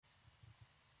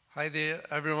Hi there,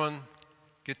 everyone.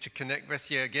 Good to connect with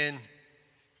you again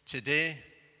today.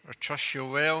 I trust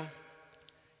you're well,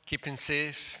 keeping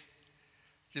safe.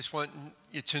 Just want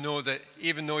you to know that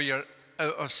even though you're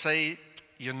out of sight,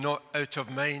 you're not out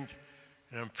of mind.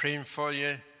 And I'm praying for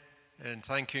you and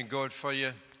thanking God for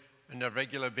you on a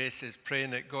regular basis, praying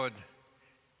that God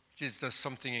just does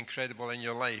something incredible in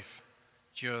your life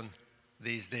during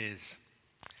these days.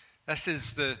 This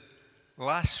is the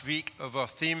last week of our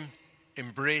theme,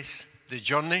 Embrace the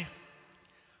Journey.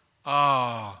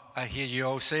 I hear you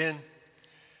all saying,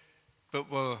 but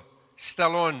we're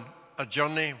still on a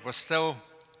journey. We're still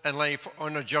in life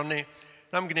on a journey. And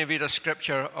I'm going to read a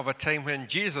scripture of a time when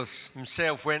Jesus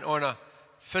himself went on a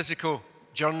physical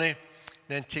journey,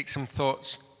 then take some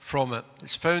thoughts from it.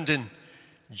 It's found in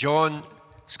John's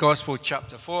Gospel,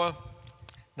 chapter 4, and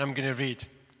I'm going to read.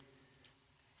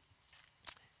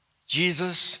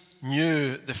 Jesus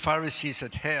knew the Pharisees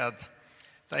had heard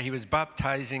that he was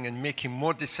baptizing and making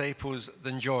more disciples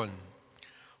than John.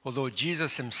 Although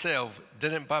Jesus himself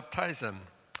didn't baptize them,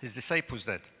 his disciples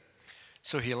did.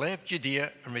 So he left Judea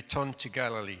and returned to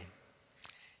Galilee.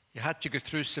 He had to go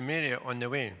through Samaria on the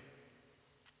way.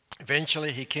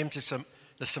 Eventually he came to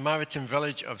the Samaritan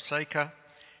village of Sychar,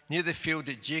 near the field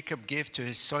that Jacob gave to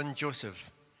his son Joseph.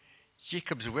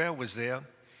 Jacob's well was there,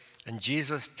 and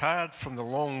Jesus, tired from the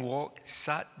long walk,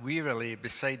 sat wearily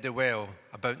beside the well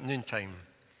about noontime.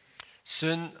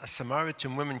 Soon a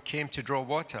Samaritan woman came to draw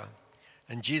water,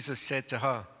 and Jesus said to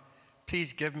her,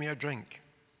 "Please give me a drink."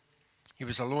 He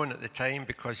was alone at the time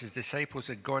because his disciples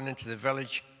had gone into the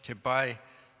village to buy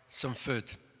some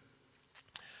food.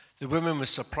 The woman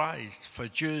was surprised, for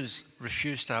Jews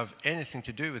refused to have anything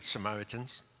to do with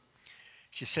Samaritans.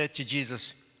 She said to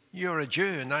Jesus, "You are a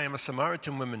Jew, and I am a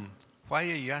Samaritan woman. Why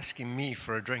are you asking me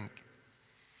for a drink?"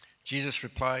 Jesus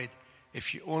replied,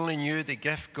 "If you only knew the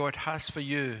gift God has for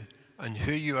you and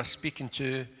who you are speaking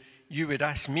to, you would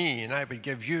ask me, and I would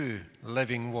give you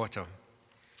living water."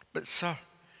 "But sir,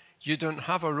 you don't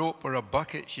have a rope or a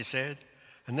bucket," she said,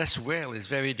 "and this well is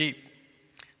very deep.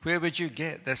 Where would you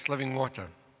get this living water?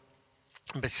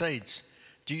 And besides,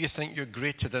 do you think you're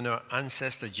greater than our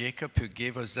ancestor Jacob, who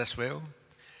gave us this well?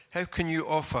 How can you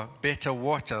offer better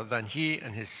water than he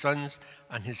and his sons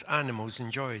and his animals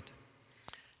enjoyed?"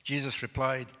 Jesus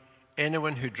replied,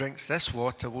 "Anyone who drinks this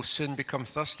water will soon become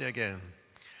thirsty again.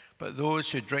 But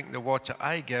those who drink the water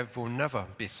I give will never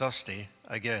be thirsty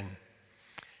again.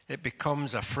 It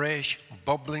becomes a fresh,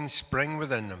 bubbling spring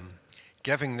within them,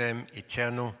 giving them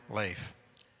eternal life."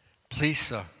 "Please,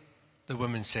 sir," the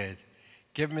woman said,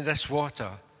 "give me this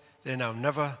water, then I'll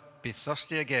never be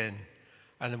thirsty again,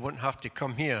 and I won't have to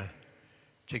come here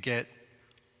to get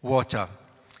water."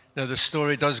 Now, the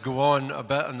story does go on a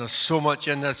bit, and there's so much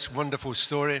in this wonderful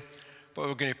story, but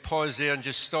we're going to pause there and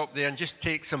just stop there and just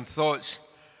take some thoughts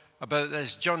about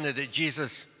this journey that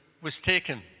Jesus was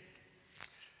taking.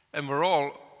 And we're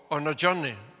all on a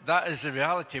journey. That is the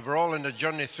reality. We're all on a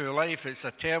journey through life. It's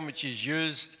a term which is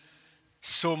used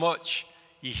so much.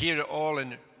 You hear it all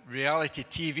in reality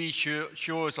TV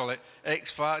shows or like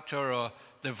X Factor or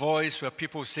The Voice, where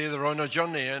people say they're on a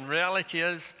journey. And reality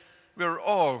is we're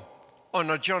all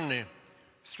on a journey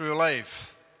through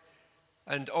life.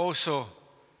 And also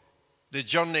the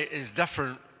journey is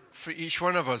different for each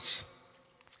one of us.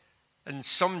 And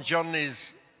some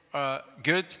journeys are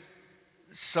good,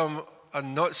 some are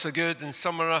not so good, and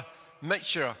some are a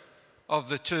mixture of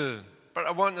the two. But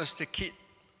I want us to keep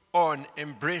on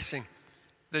embracing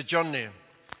the journey.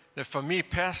 Now, for me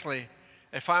personally,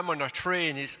 if I'm on a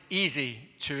train, it's easy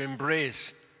to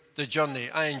embrace the journey.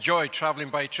 I enjoy traveling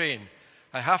by train.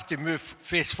 I have to move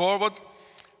face forward,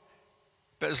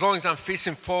 but as long as I'm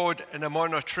facing forward and I'm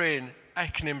on a train, I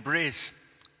can embrace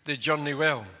the journey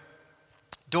well.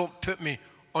 Don't put me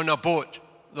on a boat,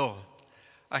 though.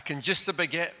 I can just about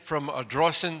get from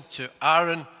Ardrossan to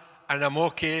Arran, and I'm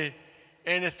okay.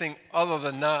 Anything other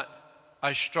than that,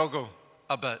 I struggle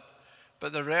a bit.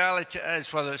 But the reality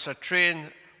is, whether it's a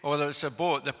train or whether it's a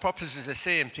boat, the purpose is the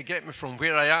same, to get me from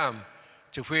where I am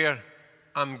to where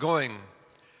I'm going.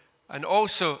 And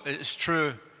also, it's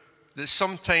true that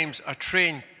sometimes a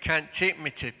train can't take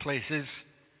me to places,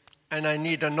 and I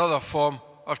need another form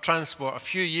of transport. A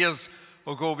few years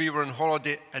ago, we were on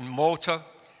holiday in Malta,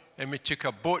 and we took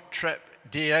a boat trip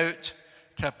day out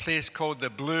to a place called the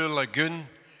Blue Lagoon.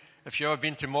 If you've ever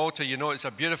been to Malta, you know it's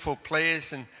a beautiful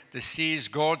place, and the sea is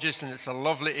gorgeous, and it's a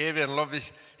lovely area and lovely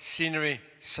scenery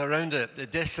surrounding it. The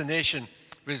destination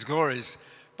was glorious.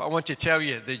 But I want to tell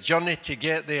you, the journey to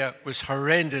get there was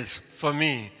horrendous for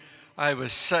me. I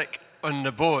was sick on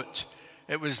the boat.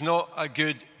 It was not a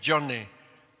good journey.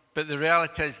 But the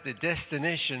reality is the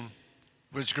destination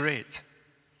was great.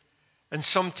 And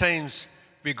sometimes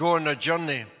we go on a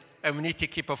journey and we need to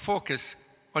keep a focus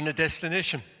on the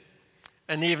destination.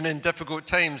 And even in difficult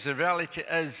times, the reality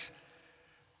is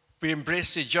we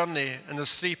embrace the journey, and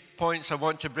there's 3 points I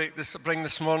want to bring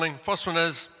this morning. First one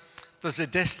is, there's a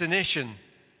destination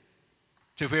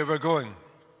to where we're going.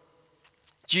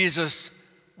 Jesus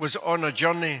was on a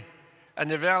journey, and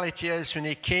the reality is when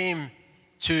he came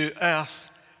to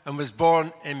earth and was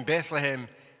born in Bethlehem,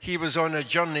 he was on a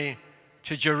journey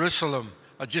to Jerusalem,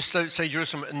 or just outside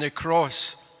Jerusalem, in the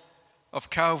cross of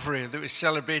Calvary that was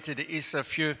celebrated at Easter a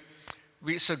few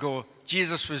weeks ago.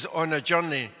 Jesus was on a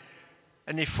journey,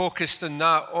 and he focused on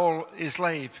that all his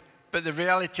life. But the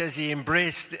reality is he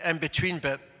embraced the in-between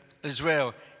bit as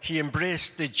well. He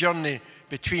embraced the journey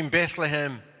between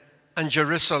Bethlehem and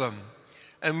Jerusalem.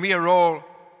 And we are all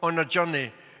on a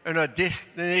journey, and our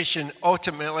destination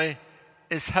ultimately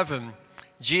is heaven.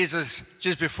 Jesus,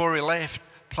 just before he left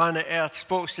planet Earth,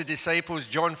 spoke to the disciples,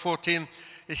 John 14.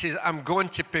 He says, I'm going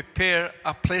to prepare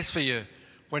a place for you.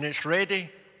 When it's ready,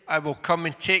 I will come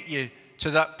and take you to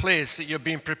that place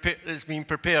that that's being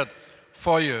prepared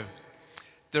for you.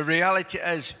 The reality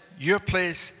is, your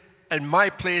place and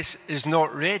my place is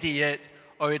not ready yet,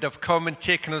 or he'd have come and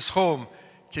taken us home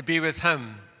to be with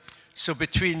him. So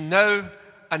between now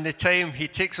and the time he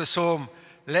takes us home,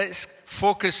 let's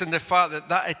focus on the fact that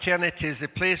that eternity is the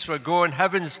place we're going.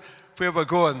 Heaven's where we're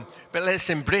going. But let's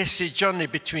embrace the journey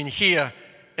between here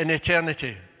and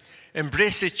eternity.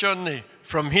 Embrace the journey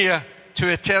from here to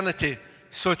eternity,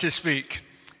 so to speak.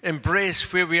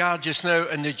 Embrace where we are just now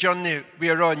and the journey we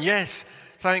are on. Yes,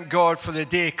 thank God for the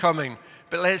day coming.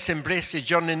 But let's embrace the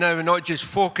journey now and not just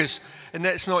focus, and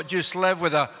let's not just live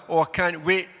with a, oh, I can't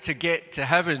wait to get to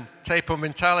heaven type of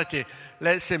mentality.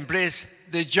 Let's embrace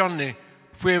the journey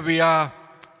where we are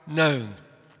now.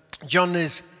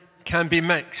 Journeys can be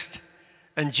mixed,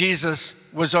 and Jesus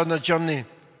was on a journey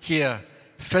here,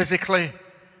 physically,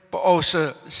 but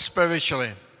also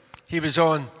spiritually. He was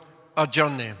on a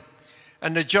journey.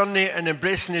 And the journey and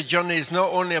embracing the journey is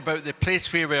not only about the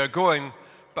place where we are going,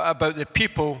 but about the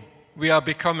people we are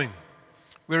becoming.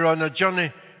 We're on a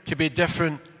journey to be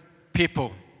different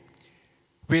people.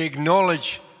 We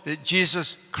acknowledge that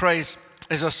Jesus Christ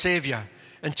is our Savior.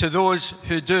 And to those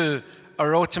who do,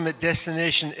 our ultimate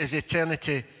destination is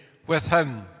eternity with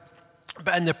him.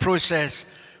 But in the process,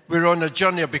 we're on a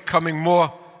journey of becoming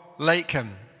more like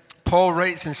him. Paul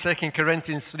writes in 2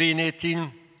 Corinthians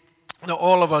 3:18 that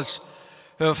all of us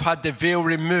who have had the veil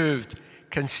removed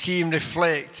can see and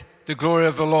reflect the glory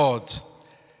of the Lord.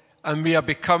 And we are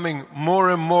becoming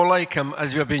more and more like him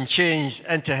as we have been changed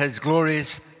into his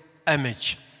glorious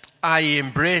image. I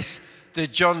embrace the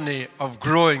journey of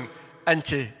growing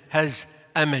into his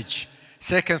image.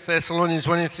 2 Thessalonians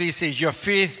 1:3 says, your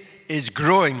faith is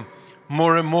growing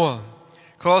more and more.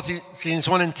 Colossians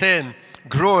 1:10,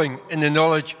 growing in the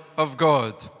knowledge of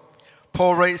God.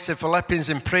 Paul writes to Philippians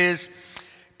and prays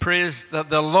that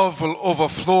their love will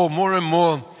overflow more and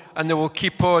more, and they will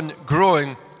keep on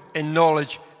growing in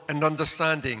knowledge and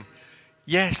understanding.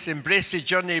 Yes, embrace the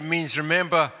journey means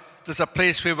remember there's a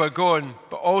place where we're going,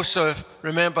 but also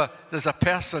remember there's a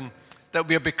person that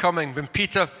we are becoming. When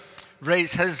Peter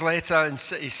writes his letter, in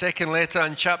his second letter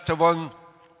in chapter 1,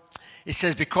 he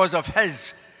says, because of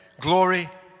his glory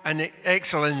and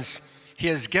excellence, he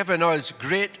has given us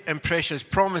great and precious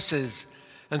promises.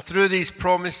 And through these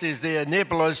promises, they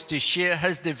enable us to share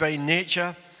his divine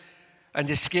nature and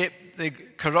escape the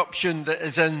corruption that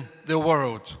is in the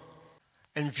world.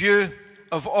 In view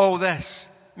of all this,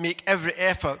 make every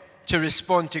effort to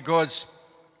respond to God's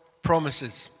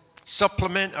promises.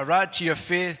 Supplement or add to your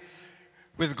faith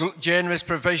with generous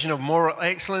provision of moral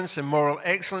excellence, and moral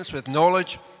excellence with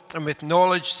knowledge, and with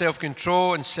knowledge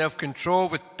self-control, and self-control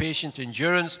with patient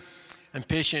endurance, and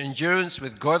patient endurance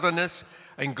with godliness,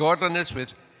 and godliness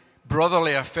with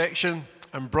brotherly affection,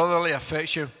 and brotherly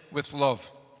affection with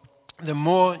love. The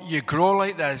more you grow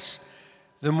like this,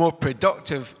 the more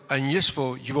productive and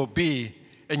useful you will be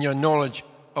in your knowledge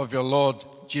of your Lord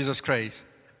Jesus Christ,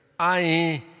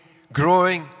 i.e.,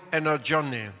 growing in our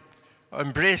journey.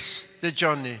 Embrace the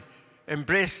journey.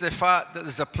 Embrace the fact that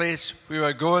there's a place we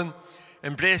are going.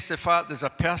 Embrace the fact there's a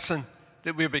person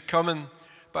that we're becoming.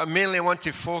 But I mainly want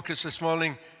to focus this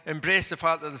morning, embrace the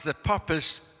fact that there's a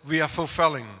purpose we are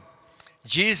fulfilling.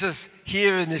 Jesus,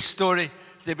 here in this story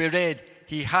that we read,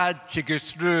 he had to go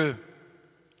through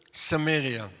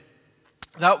Samaria.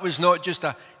 That was not just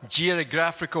a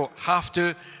geographical have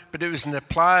to, but it was in the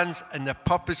plans and the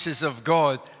purposes of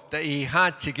God that he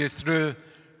had to go through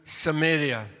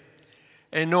Samaria.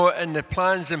 And know in the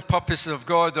plans and purposes of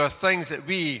God, there are things that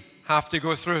we have to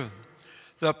go through.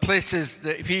 There are places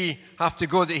that we have to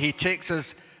go, that he takes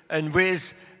us in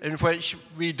ways in which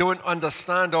we don't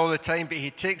understand all the time, but he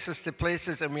takes us to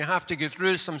places and we have to go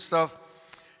through some stuff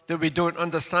that we don't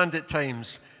understand at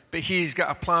times. But he's got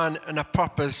a plan and a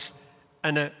purpose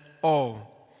in it all.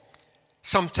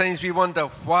 Sometimes we wonder,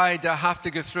 why do I have to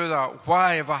go through that?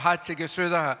 Why have I had to go through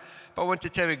that? But I want to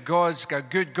tell you, God's a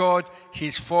good God.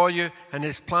 He's for you, and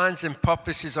his plans and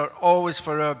purposes are always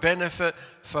for our benefit,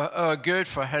 for our good,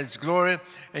 for his glory.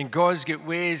 And God's got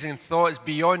ways and thoughts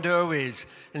beyond our ways.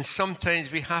 And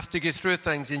sometimes we have to go through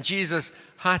things. And Jesus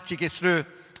had to get through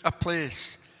a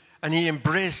place. And he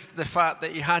embraced the fact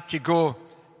that he had to go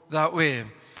that way.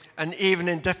 And even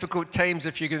in difficult times,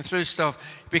 if you're going through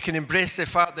stuff, we can embrace the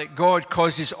fact that God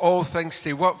causes all things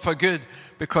to work for good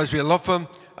because we love him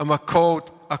and we're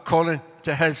called according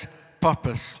to his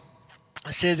purpose.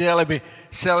 I said earlier, we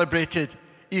celebrated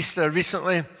Easter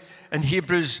recently. In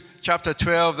Hebrews chapter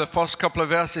 12, the first couple of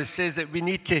verses says that we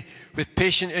need to, with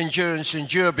patient endurance,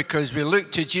 endure because we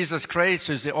look to Jesus Christ,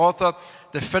 who's the author,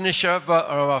 the finisher of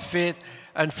our faith.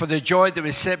 And for the joy that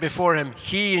was set before him,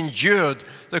 he endured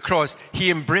the cross.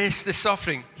 He embraced the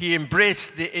suffering. He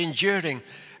embraced the enduring.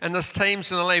 And there's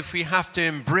times in our life we have to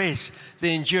embrace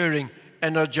the enduring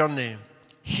in our journey.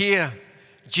 Here,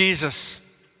 Jesus,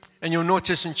 and you'll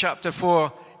notice in chapter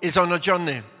 4, is on a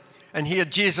journey. And here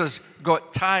Jesus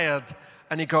got tired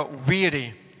and he got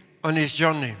weary on his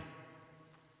journey.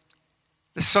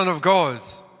 The Son of God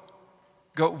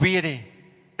got weary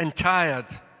and tired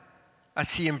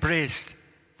as he embraced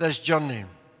this journey.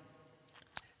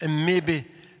 And maybe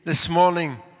this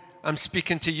morning I'm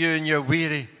speaking to you and you're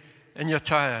weary and you're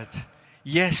tired.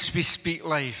 Yes, we speak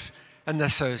life in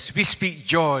this house. We speak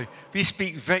joy. We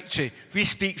speak victory. We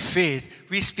speak faith.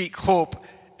 We speak hope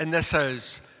in this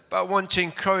house. But I want to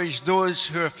encourage those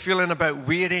who are feeling about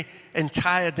weary and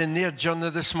tired in their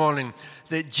journey this morning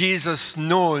that Jesus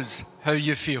knows how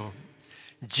you feel.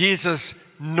 Jesus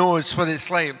knows what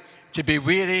it's like to be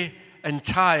weary and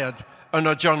tired on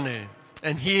a journey.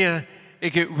 And here, he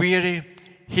got weary,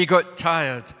 he got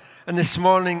tired. And this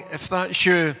morning, if that's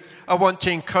you, I want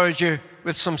to encourage you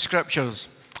with some scriptures.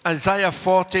 Isaiah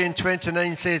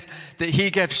 40:29 says that he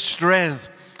gives strength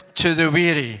to the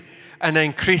weary and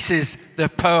increases the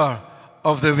power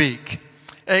of the weak.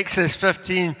 Exodus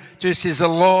 15:2 says, the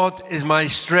Lord is my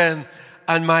strength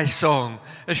and my song.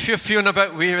 If you're feeling a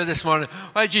bit weary this morning,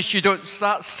 why just you don't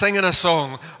start singing a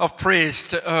song of praise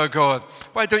to our God?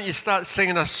 Why don't you start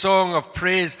singing a song of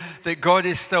praise that God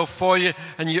is still for you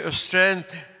and your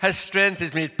strength, his strength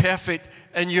is made perfect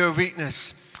in your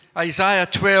weakness. Isaiah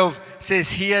 12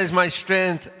 says, he is my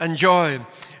strength and joy.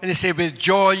 And he said, with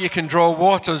joy you can draw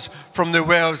waters from the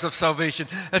wells of salvation.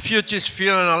 If you're just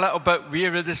feeling a little bit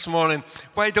weary this morning,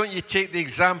 why don't you take the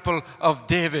example of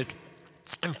David?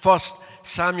 In 1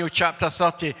 Samuel chapter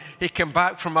 30, he came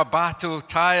back from a battle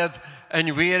tired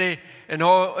and weary, and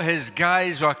all his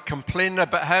guys were complaining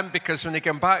about him because when he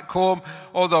came back home,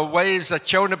 all their wives, their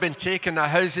children had been taken, their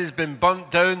houses had been burnt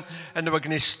down, and they were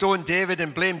going to stone David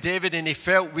and blame David, and he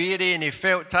felt weary and he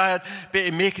felt tired, but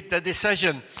he made the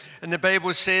decision. And the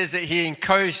Bible says that he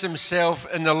encouraged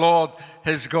himself in the Lord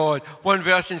his God. One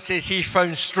version says he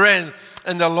found strength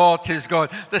in the Lord his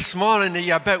God. This morning, are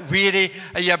you a bit weary?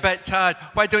 Are you a bit tired?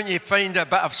 Why don't you find a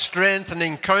bit of strength and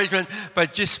encouragement by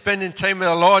just spending time with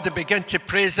the Lord and begin to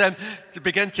praise him, to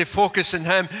begin to focus on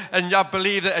him? And I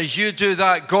believe that as you do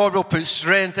that, God will put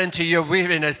strength into your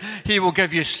weariness. He will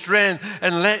give you strength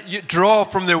and let you draw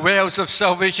from the wells of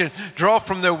salvation, draw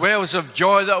from the wells of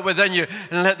joy that are within you,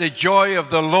 and let the joy of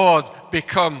the Lord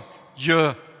become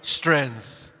your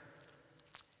strength.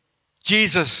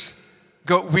 Jesus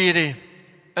got weary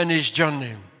in his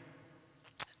journey.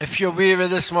 If you're weary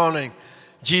this morning,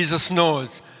 Jesus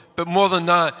knows. But more than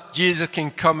that, Jesus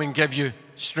can come and give you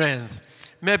strength.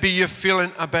 Maybe you're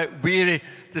feeling a bit weary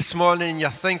this morning,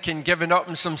 you're thinking, giving up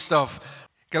on some stuff.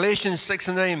 Galatians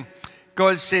 6:9,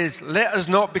 God says, let us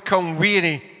not become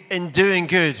weary in doing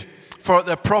good, for at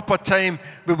the proper time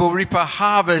we will reap a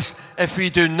harvest if we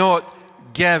do not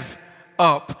give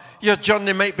up. Your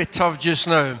journey might be tough just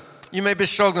now. You may be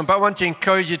struggling, but I want to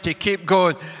encourage you to keep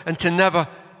going and to never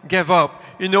give up.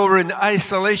 You know, we're in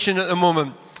isolation at the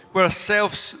moment. We're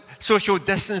social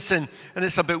distancing, and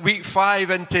it's about week 5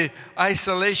 into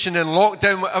isolation and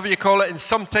lockdown, whatever you call it. And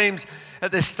sometimes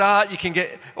at the start you can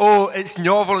get, it's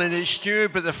novel and it's new,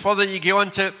 but the further you get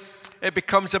onto it, it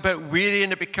becomes a bit weary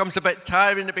and it becomes a bit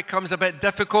tiring, it becomes a bit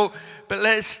difficult. But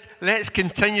let's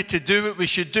continue to do what we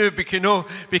should do, because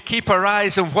we keep our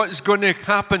eyes on what's going to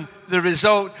happen the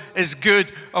result is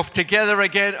good, of together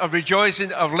again, of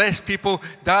rejoicing, of less people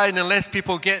dying and less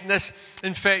people getting this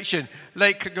infection.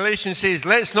 Like Galatians says,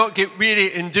 let's not get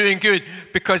weary in doing good,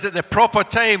 because at the proper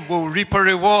time we'll reap a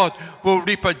reward, we'll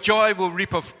reap a joy, we'll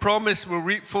reap a promise, we'll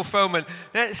reap fulfillment.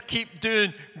 Let's keep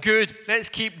doing good. Let's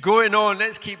keep going on.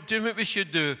 Let's keep doing what we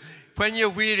should do. When you're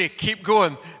weary, keep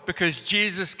going, because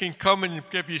Jesus can come and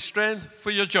give you strength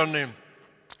for your journey,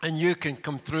 and you can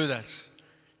come through this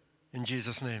in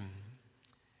Jesus' name.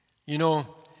 You know,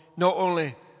 not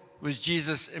only was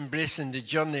Jesus embracing the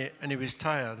journey and he was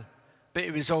tired, but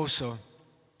he was also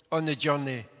on the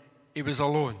journey, he was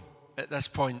alone at this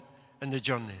point in the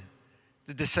journey.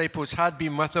 The disciples had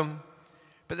been with him,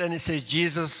 but then it says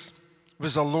Jesus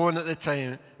was alone at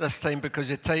this time because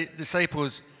the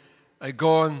disciples had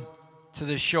gone to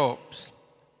the shops,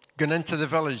 gone into the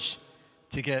village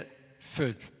to get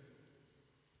food.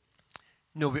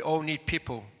 No, we all need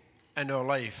people in our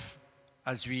life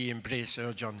as we embrace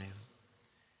our journey.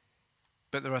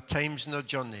 But there are times in our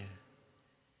journey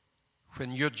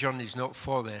when your journey is not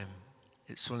for them,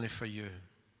 it's only for you.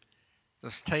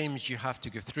 There's times you have to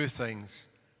go through things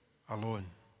alone.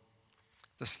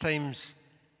 There's times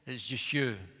it's just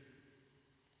you.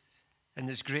 And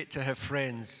it's great to have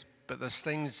friends, but there's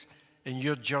things in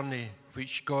your journey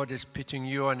which God is putting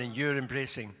you on and you're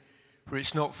embracing, where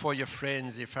it's not for your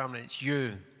friends, your family, it's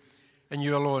you, and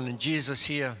you're alone. And Jesus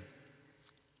here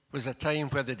was a time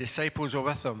where the disciples were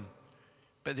with him,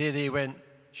 but they went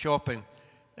shopping.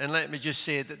 And let me just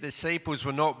say that the disciples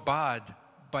were not bad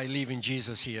by leaving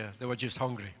Jesus here. They were just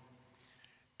hungry.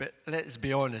 But let's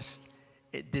be honest,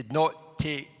 it did not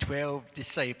take 12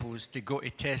 disciples to go to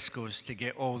Tesco's to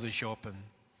get all the shopping.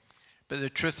 But the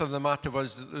truth of the matter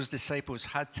was that those disciples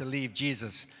had to leave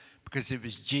Jesus because it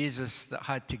was Jesus that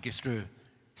had to get through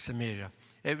Samaria.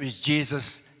 It was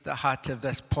Jesus that had to have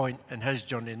this point in his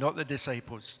journey, not the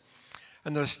disciples.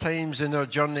 And there's times in our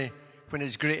journey when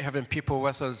it's great having people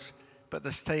with us, but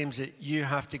there's times that you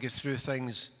have to get through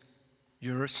things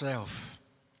yourself,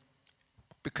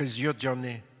 because your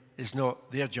journey is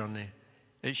not their journey,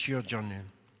 it's your journey.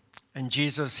 And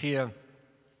Jesus here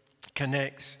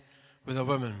connects with a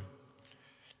woman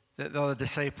that the other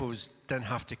disciples didn't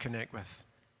have to connect with.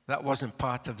 That wasn't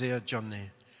part of their journey.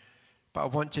 But I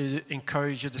want to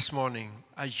encourage you this morning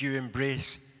as you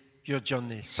embrace your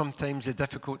journey. Sometimes the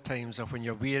difficult times are when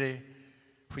you're weary,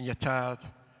 when you're tired,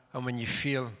 and when you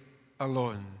feel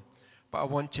alone. But I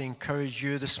want to encourage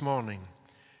you this morning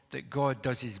that God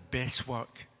does his best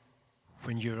work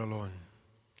when you're alone.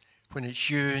 When it's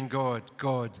you and God,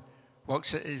 God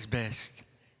works at his best.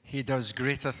 He does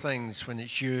greater things when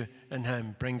it's you and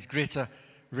him, brings greater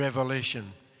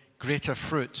revelation, greater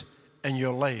fruit in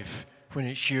your life when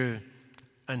it's you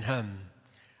and him.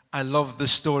 I love the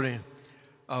story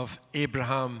of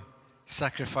Abraham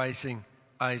sacrificing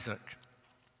Isaac.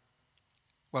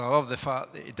 Well, I love the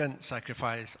fact that he didn't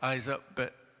sacrifice Isaac,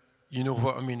 but you know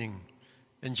what I'm meaning.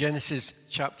 In Genesis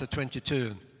chapter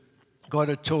 22, God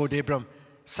had told Abram,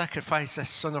 sacrifice this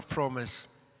son of promise.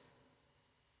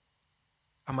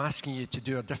 I'm asking you to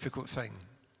do a difficult thing.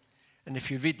 And if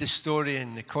you read the story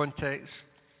in the context,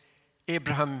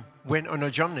 Abraham went on a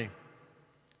journey.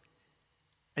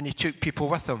 And he took people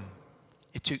with him.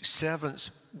 He took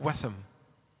servants with him.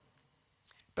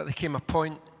 But there came a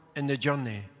point in the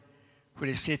journey where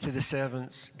he said to the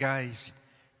servants, guys,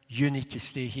 you need to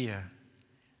stay here.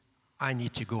 I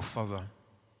need to go further.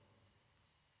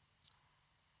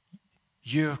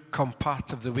 You come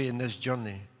part of the way in this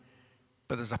journey,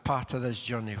 but there's a part of this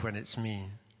journey when it's me.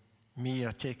 Me,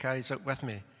 I take Isaac with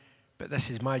me, but this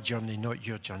is my journey, not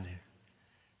your journey.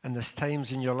 And there's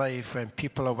times in your life when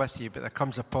people are with you, but there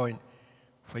comes a point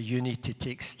where you need to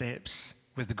take steps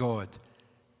with God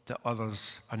that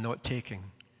others are not taking,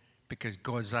 because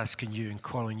God's asking you and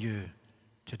calling you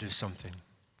to do something.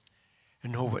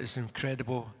 And know what is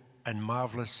incredible and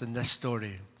marvelous in this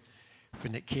story?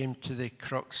 When it came to the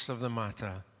crux of the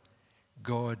matter,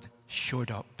 God showed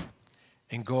up,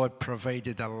 and God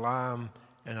provided a lamb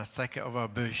in a thicket of a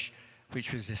bush,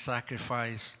 which was the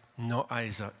sacrifice, not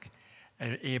Isaac.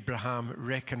 And Abraham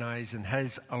recognized in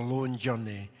his alone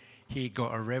journey, he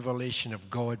got a revelation of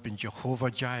God being Jehovah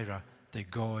Jireh, the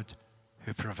God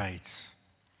who provides.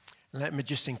 Let me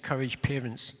just encourage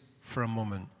parents for a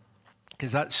moment,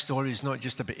 because that story is not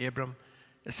just about Abram,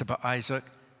 it's about Isaac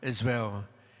as well.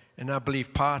 And I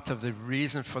believe part of the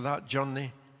reason for that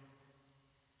journey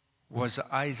was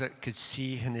that Isaac could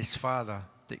see in his father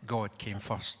that God came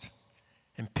first.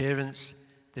 And parents,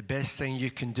 the best thing you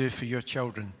can do for your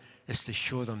children is to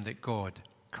show them that God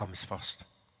comes first.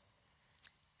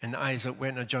 And Isaac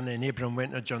went on a journey and Abram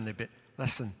went on a journey, but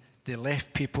listen, They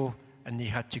left people and they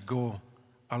had to go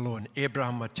alone.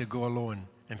 Abraham had to go alone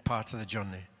in part of the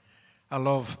journey. I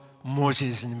love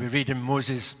Moses, and we read in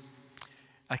Moses'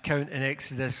 account in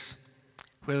Exodus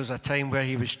where there was a time where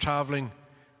he was traveling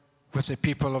with the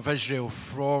people of Israel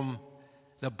from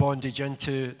the bondage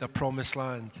into the promised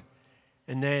land.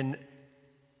 And then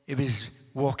he was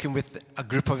walking with a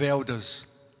group of elders.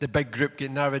 The big group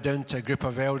get narrowed down to a group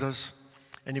of elders.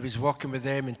 And he was walking with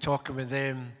them and talking with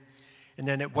them. And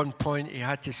then at one point he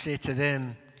had to say to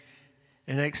them,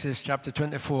 in Exodus chapter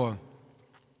 24,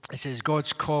 it says,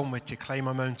 God's called me to climb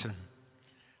a mountain.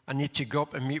 I need to go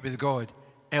up and meet with God.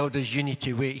 Elders, you need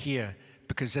to wait here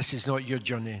because this is not your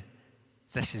journey.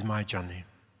 This is my journey.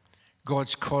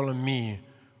 God's calling me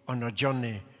on a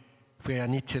journey where I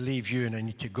need to leave you and I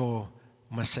need to go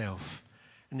myself.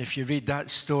 And if you read that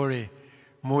story,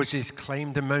 Moses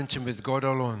climbed the mountain with God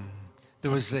alone.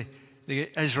 There was the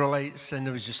Israelites, and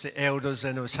there was just the elders,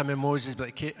 and it was him and Moses,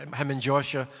 him and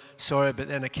Joshua, but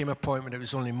then there came a point when it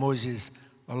was only Moses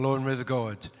alone with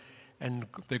God, and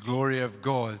the glory of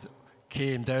God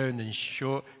came down and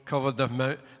covered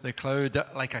the cloud,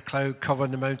 like a cloud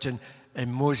covered the mountain,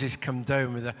 and Moses came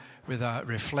down with a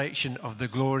reflection of the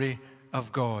glory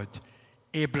of God.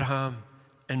 Abraham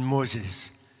and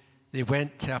Moses, they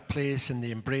went to a place and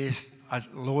they embraced a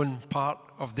lone part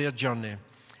of their journey,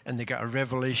 and they got a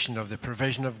revelation of the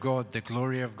provision of God, the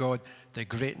glory of God, the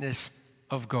greatness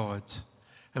of God.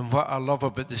 And what I love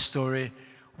about the story,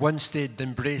 once they'd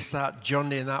embraced that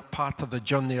journey and that part of the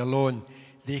journey alone,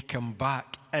 they come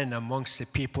back in amongst the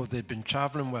people they'd been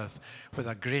traveling with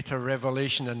a greater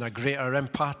revelation and a greater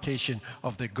impartation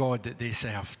of the God that they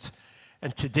served.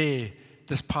 And today,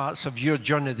 there's parts of your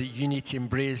journey that you need to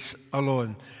embrace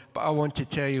alone. But I want to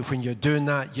tell you, when you're doing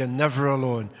that, you're never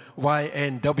alone.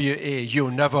 YNWA,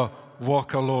 you'll never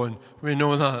walk alone. We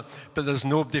know that. But there's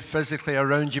nobody physically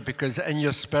around you, because in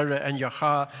your spirit, in your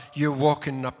heart, you're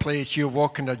walking a place, you're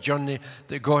walking a journey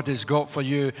that God has got for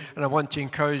you. And I want to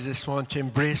encourage this one to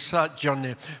embrace that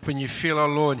journey. When you feel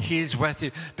alone, He's with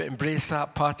you, but embrace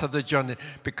that part of the journey,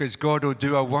 because God will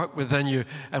do a work within you.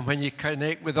 And when you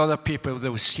connect with other people,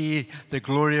 they'll see the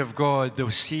glory of God.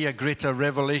 They'll see a greater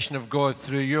revelation of God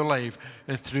through your life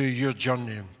and through your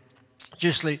journey.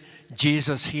 Just like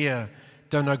Jesus here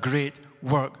done a great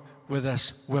work with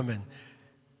this woman.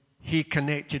 He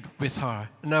connected with her.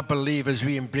 And I believe as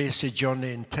we embrace the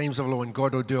journey in times of alone,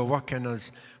 God will do a work in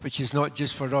us, which is not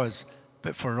just for us,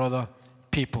 but for other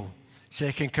people.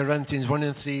 2 Corinthians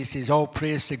 1:3 says, all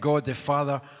praise to God, the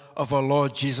Father of our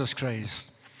Lord Jesus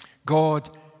Christ. God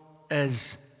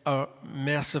is our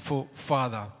merciful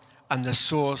Father and the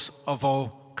source of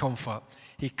all comfort.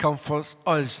 He comforts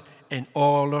us in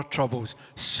all our troubles,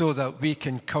 so that we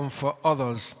can comfort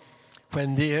others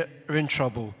when they're in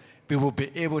trouble. We will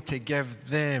be able to give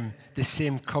them the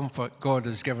same comfort God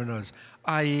has given us.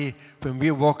 I.e., when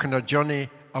we walk on a journey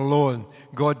alone,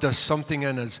 God does something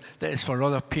in us that is for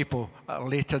other people at a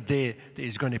later date that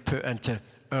He's going to put into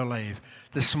our life.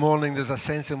 This morning, there's a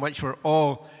sense in which we're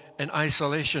all in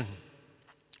isolation,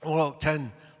 locked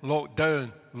in, locked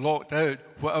down, locked out,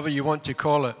 whatever you want to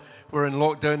call it. We're in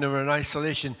lockdown and we're in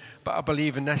isolation. But I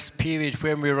believe in this period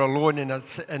when we're alone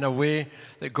in a way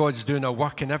that God's doing a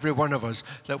work in every one of us,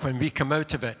 that when we come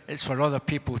out of it, it's for other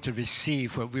people to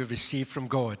receive what we've received from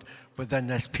God within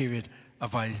this period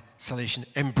of isolation.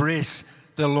 Embrace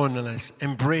the loneliness.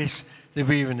 Embrace the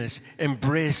weariness.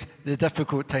 Embrace the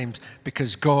difficult times,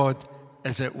 because God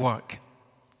is at work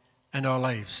in our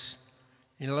lives.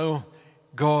 You know,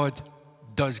 God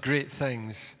does great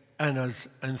things in us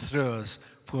and through us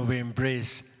where we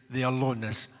embrace the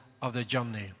aloneness of the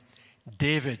journey.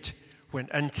 David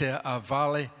went into a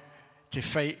valley to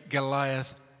fight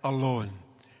Goliath alone.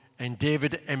 And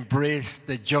David embraced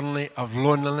the journey of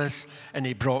loneliness, and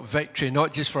he brought victory,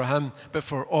 not just for him, but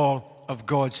for all of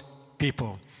God's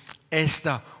people.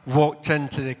 Esther walked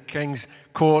into the king's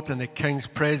court and the king's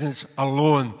presence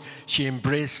alone. She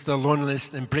embraced the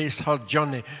loneliness, embraced her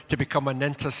journey to become an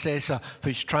intercessor,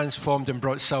 which transformed and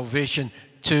brought salvation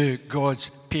to God's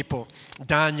people.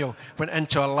 Daniel went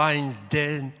into a lion's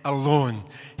den alone.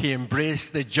 He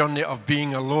embraced the journey of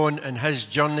being alone in his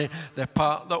journey, the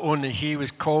part that only he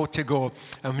was called to go.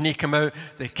 And when he came out,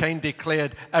 the king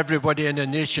declared, everybody in the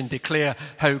nation declare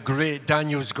how great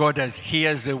Daniel's God is. He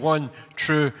is the one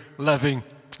true living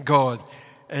God.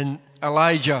 And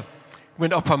Elijah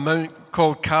went up a mount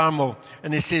called Carmel,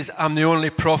 and he says, I'm the only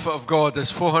prophet of God.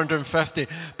 There's 450,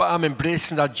 but I'm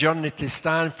embracing a journey to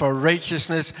stand for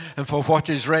righteousness and for what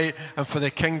is right and for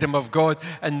the kingdom of God.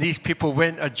 And these people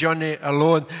went a journey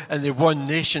alone, and they won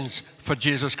nations for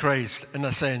Jesus Christ, in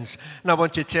a sense. And I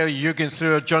want to tell you, you're going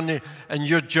through a journey, and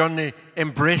your journey,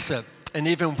 embrace it. And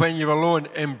even when you're alone,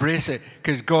 embrace it,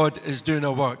 because God is doing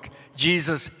a work.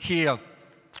 Jesus here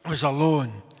was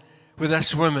alone with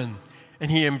this woman, and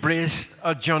he embraced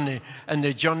a journey, and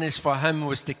the journeys for him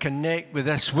was to connect with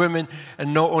this woman,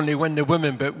 and not only win the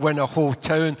woman, but win a whole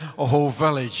town, a whole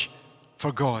village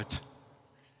for God.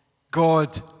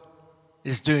 God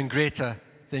is doing greater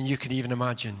than you can even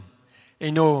imagine.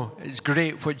 You know, it's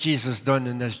great what Jesus done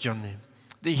in this journey,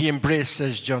 that he embraced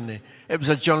this journey. It was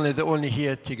a journey that only he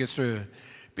had to go through.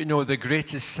 But you know, the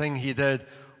greatest thing he did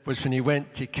was when he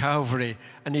went to Calvary,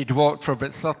 and he'd walked for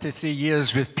about 33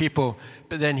 years with people,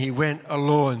 but then he went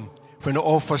alone. When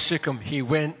all forsook him, he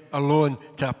went alone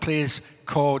to a place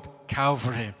called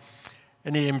Calvary,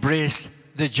 and he embraced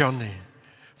the journey.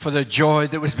 For the joy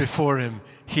that was before him,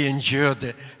 he endured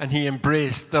it, and he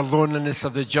embraced the loneliness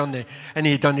of the journey, and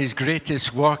he done his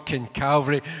greatest work in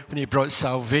Calvary when he brought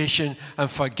salvation and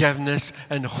forgiveness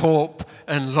and hope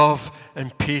and love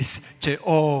and peace to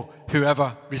all who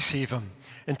ever receive him.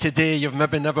 And today you've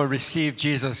maybe never received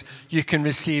Jesus. You can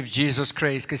receive Jesus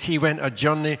Christ, because he went a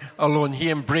journey alone. He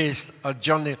embraced a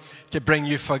journey to bring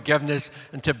you forgiveness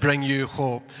and to bring you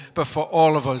hope. But for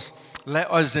all of us, let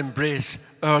us embrace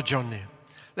our journey.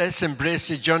 Let's embrace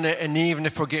the journey, and even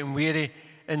if we're getting weary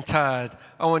and tired,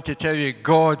 I want to tell you,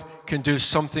 God can do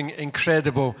something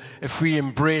incredible if we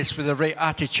embrace with the right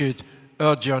attitude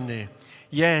our journey.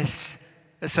 Yes,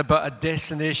 it's about a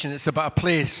destination. It's about a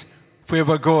place where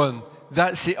we're going.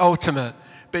 That's the ultimate.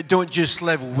 But don't just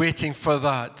live waiting for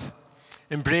that.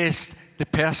 Embrace the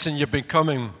person you're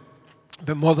becoming.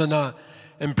 But more than that,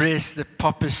 embrace the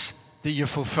purpose that you're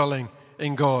fulfilling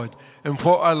in God. And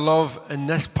what I love in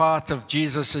this part of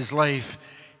Jesus' life,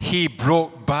 he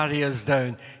broke barriers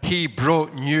down. He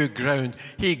broke new ground.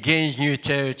 He gained new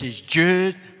territories.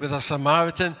 Jude, with a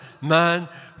Samaritan man,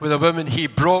 with a woman, he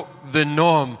broke the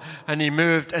norm, and he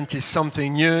moved into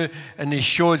something new, and he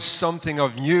showed something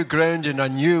of new ground and a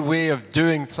new way of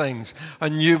doing things, a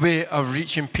new way of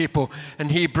reaching people,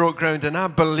 and he broke ground. And I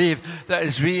believe that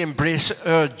as we embrace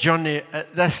our journey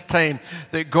at this time,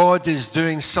 that God is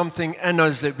doing something in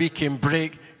us that we can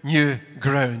break new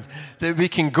ground, that we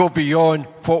can go beyond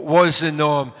what was the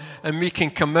norm, and we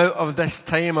can come out of this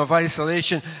time of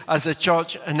isolation as a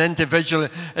church and individually,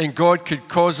 and God could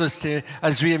cause us to,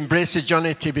 as we embrace the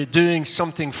journey, to be doing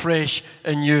something fresh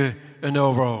and new in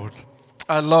our world.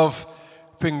 I love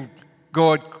when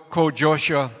God called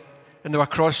Joshua and they were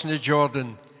crossing the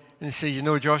Jordan, and he said, you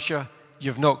know, Joshua,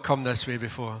 you've not come this way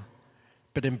before,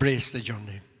 but embrace the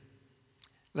journey.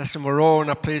 Listen, we're all in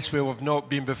a place where we've not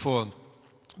been before,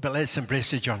 but let's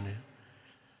embrace the journey.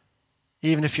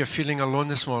 Even if you're feeling alone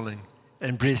this morning,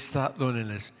 embrace that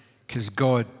loneliness, because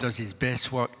God does his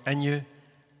best work in you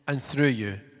and through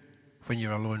you when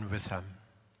you're alone with him.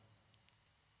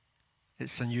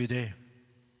 It's a new day.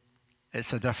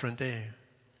 It's a different day.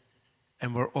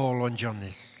 And we're all on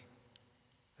journeys.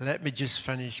 Let me just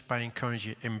finish by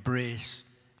encouraging you, embrace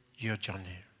your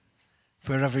journey.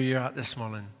 Wherever you're at this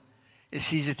morning,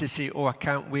 it's easy to say, oh, I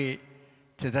can't wait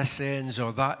till this ends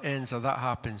or that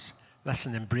happens.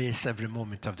 Listen, embrace every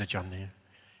moment of the journey.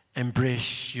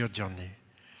 Embrace your journey.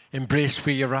 Embrace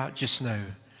where you're at just now.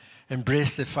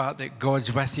 Embrace the fact that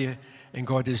God's with you and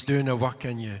God is doing a work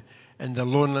in you. And the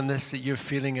loneliness that you're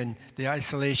feeling and the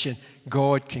isolation,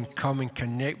 God can come and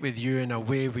connect with you in a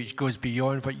way which goes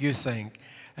beyond what you think.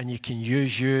 And he can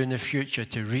use you in the future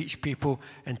to reach people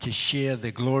and to share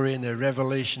the glory and the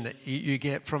revelation that you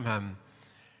get from him.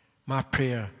 My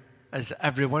prayer is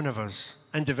every one of us,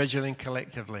 individually and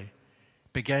collectively,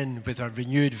 begin with a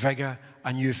renewed vigor,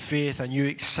 a new faith, a new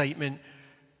excitement.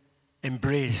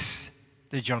 Embrace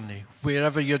the journey.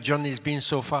 Wherever your journey has been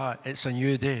so far, it's a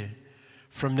new day.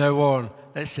 From now on,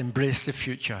 let's embrace the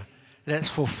future. Let's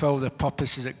fulfill the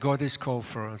purposes that God has called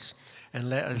for us. And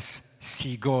let us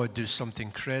see God do something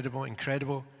incredible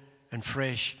and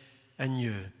fresh and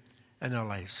new in our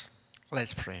lives.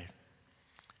 Let's pray.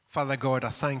 Father God, I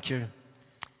thank you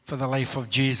for the life of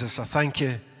Jesus. I thank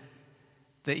you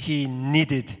that he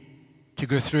needed to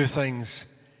go through things,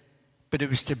 but it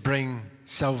was to bring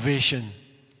salvation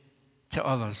to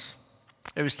others.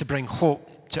 It was to bring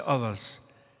hope to others.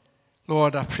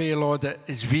 Lord, I pray, Lord, that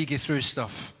as we get through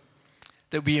stuff,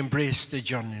 that we embrace the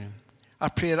journey. I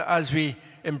pray that as we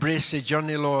embrace the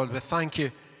journey, Lord, we thank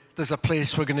you there's a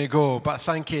place we're going to go, but I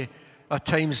thank you our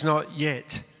time's not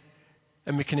yet.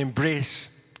 and we can embrace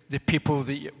the people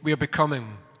that we are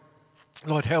becoming.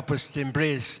 Lord, help us to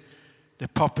embrace the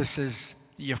purposes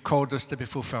that you've called us to be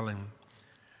fulfilling.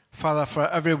 Father, for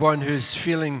everyone who's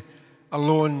feeling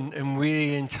alone and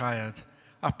weary and tired,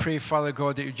 I pray, Father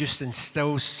God, that you just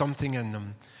instill something in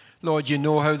them. Lord, you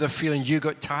know how they're feeling. You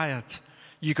got tired.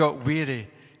 You got weary.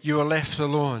 You were left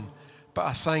alone. But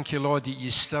I thank you, Lord, that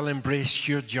you still embrace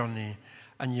your journey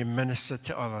and you minister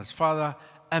to others. Father,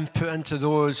 input into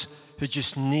those who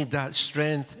just need that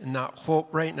strength and that hope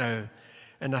right now.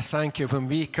 And I thank you when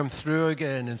we come through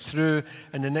again and through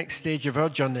in the next stage of our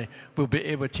journey, we'll be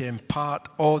able to impart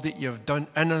all that you've done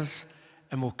in us,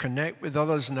 and we'll connect with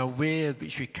others in a way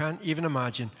which we can't even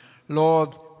imagine.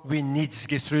 Lord, we need to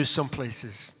get through some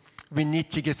places. We need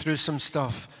to get through some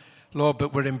stuff, Lord,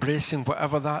 but we're embracing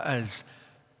whatever that is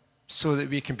so that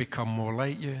we can become more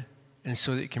like you and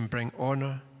so that you can bring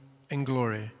honor and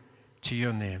glory to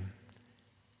your name.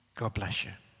 God bless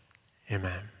you.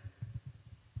 Amen.